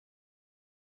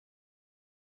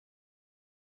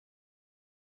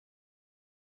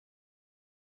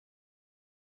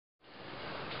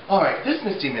Alright, this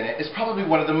Misty Minute is probably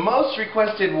one of the most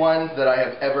requested ones that I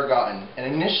have ever gotten. And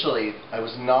initially, I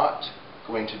was not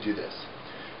going to do this,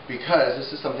 because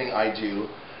this is something I do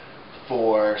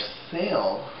for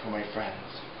sale for my friends.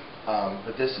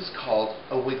 But this is called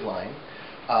a wig line.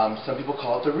 Some people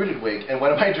call it the rooted wig, and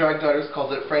one of my drag daughters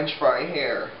calls it French fry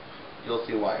hair. You'll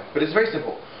see why. But it's very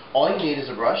simple. All you need is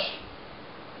a brush,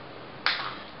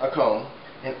 a comb,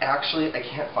 and actually I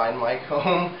can't find my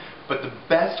comb, but the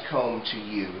best comb to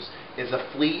use is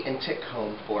a flea and tick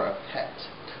comb for a pet.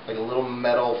 Like a little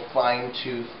metal fine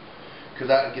tooth, because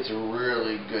that gets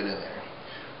really good in there.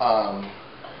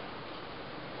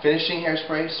 Finishing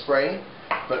hairspray, spray,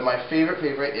 but my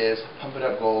favorite is Pump It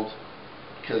Up Gold,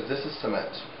 because this is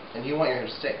cement, and you want your hair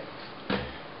to stay.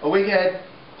 A wig head,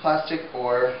 plastic,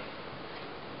 or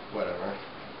whatever.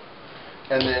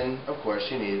 And then, of course,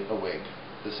 you need a wig.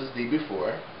 This is the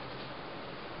before.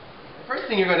 The first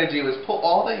thing you're going to do is pull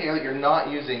all the hair that you're not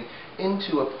using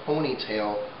into a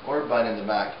ponytail or a bun in the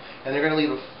back. And you're going to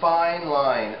leave a fine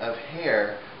line of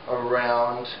hair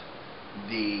around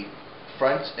the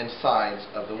front and sides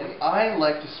of the wig. I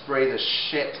like to spray the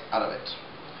shit out of it.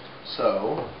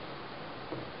 So,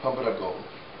 Pump It Up Gold.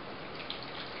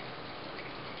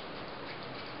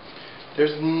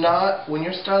 There's not, when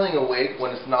you're styling a wig,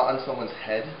 when it's not on someone's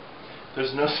head,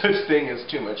 there's no such thing as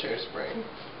too much hairspray.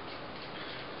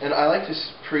 And I like to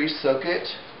pre-soak it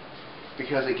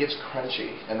because it gets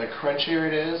crunchy. And the crunchier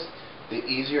it is, the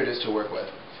easier it is to work with.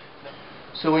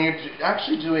 So when you're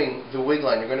actually doing the wig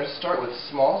line, you're going to start with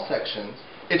small sections.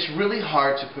 It's really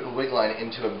hard to put a wig line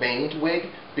into a banged wig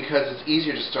because it's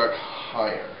easier to start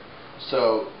higher.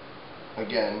 So,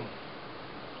 again,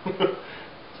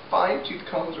 fine tooth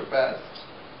combs are best.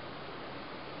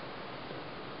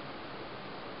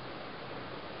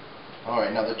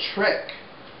 Alright, now the trick,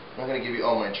 I'm not going to give you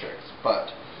all my tricks, but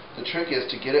the trick is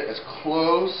to get it as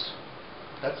close,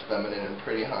 that's feminine and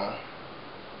pretty, huh?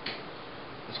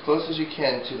 As close as you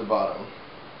can to the bottom.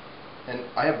 And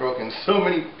I have broken so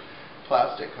many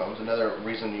plastic combs, another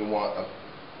reason you want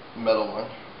a metal one.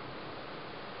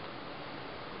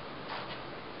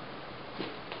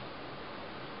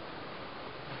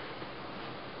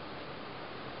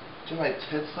 Do my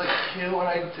tits look cute when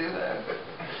I do that?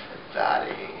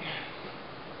 Daddy.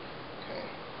 Okay.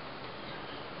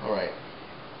 Alright.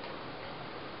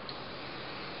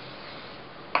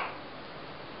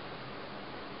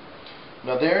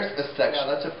 Now there's a section.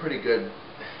 Yeah, that's a pretty good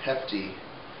hefty,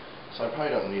 so I probably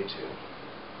don't need to.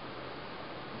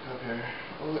 Look up here.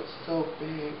 Oh, it's so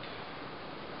big.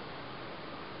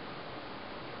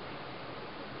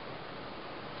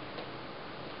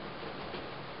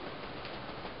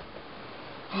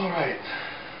 Alright,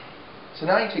 so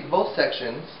now you take both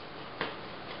sections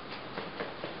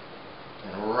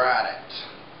and rat it.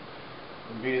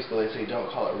 In beauty school they say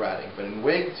don't call it ratting, but in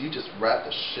wigs you just rat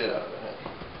the shit out of it.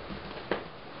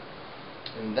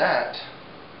 And that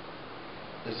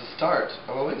is the start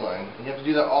of a wig line. And you have to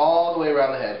do that all the way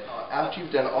around the head. After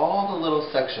you've done all the little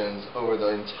sections over the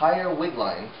entire wig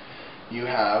line, you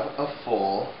have a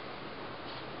full,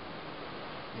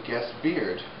 I guess,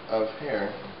 beard of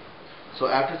hair. So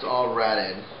after it's all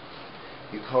ratted,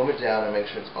 you comb it down and make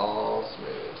sure it's all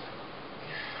smooth.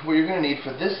 What you're going to need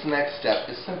for this next step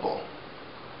is simple.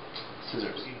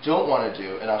 Scissors. What you don't want to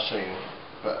do, and I'll show you,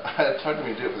 but it's hard for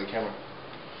me to do it for the camera.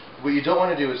 What you don't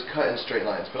want to do is cut in straight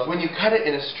lines. But when you cut it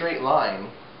in a straight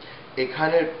line, it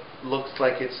kind of looks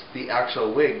like it's the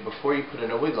actual wig before you put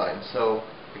in a wig line. So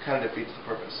it kind of defeats the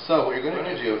purpose. So what you're going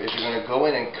to do is you're going to go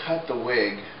in and cut the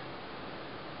wig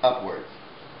upwards.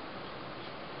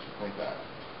 Like that.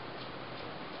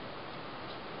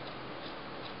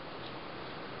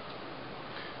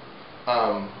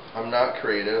 I'm not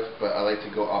creative, but I like to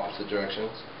go opposite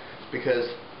directions because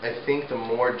I think the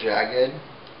more jagged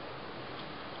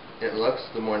it looks,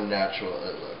 the more natural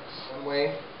it looks. One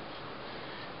way,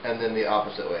 and then the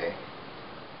opposite way.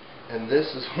 And this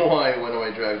is why one of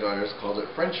my drag daughters called it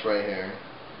French fry hair,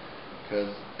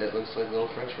 because it looks like little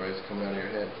French fries coming out of your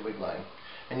head, the wig line.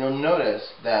 And you'll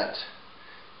notice that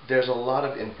there's a lot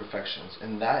of imperfections,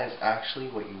 and that is actually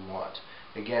what you want.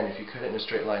 Again, if you cut it in a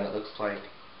straight line, it looks like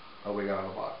a wig out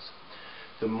of a box.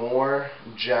 The more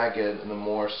jagged and the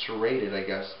more serrated, I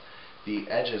guess, the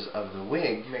edges of the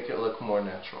wig make it look more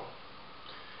natural.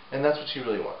 And that's what you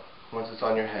really want, once it's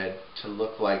on your head, to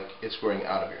look like it's growing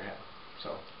out of your head.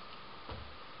 So,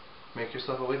 make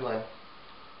yourself a wig line.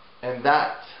 And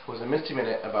that was a Misty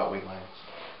Minute about wig lines.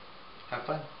 Have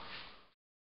fun.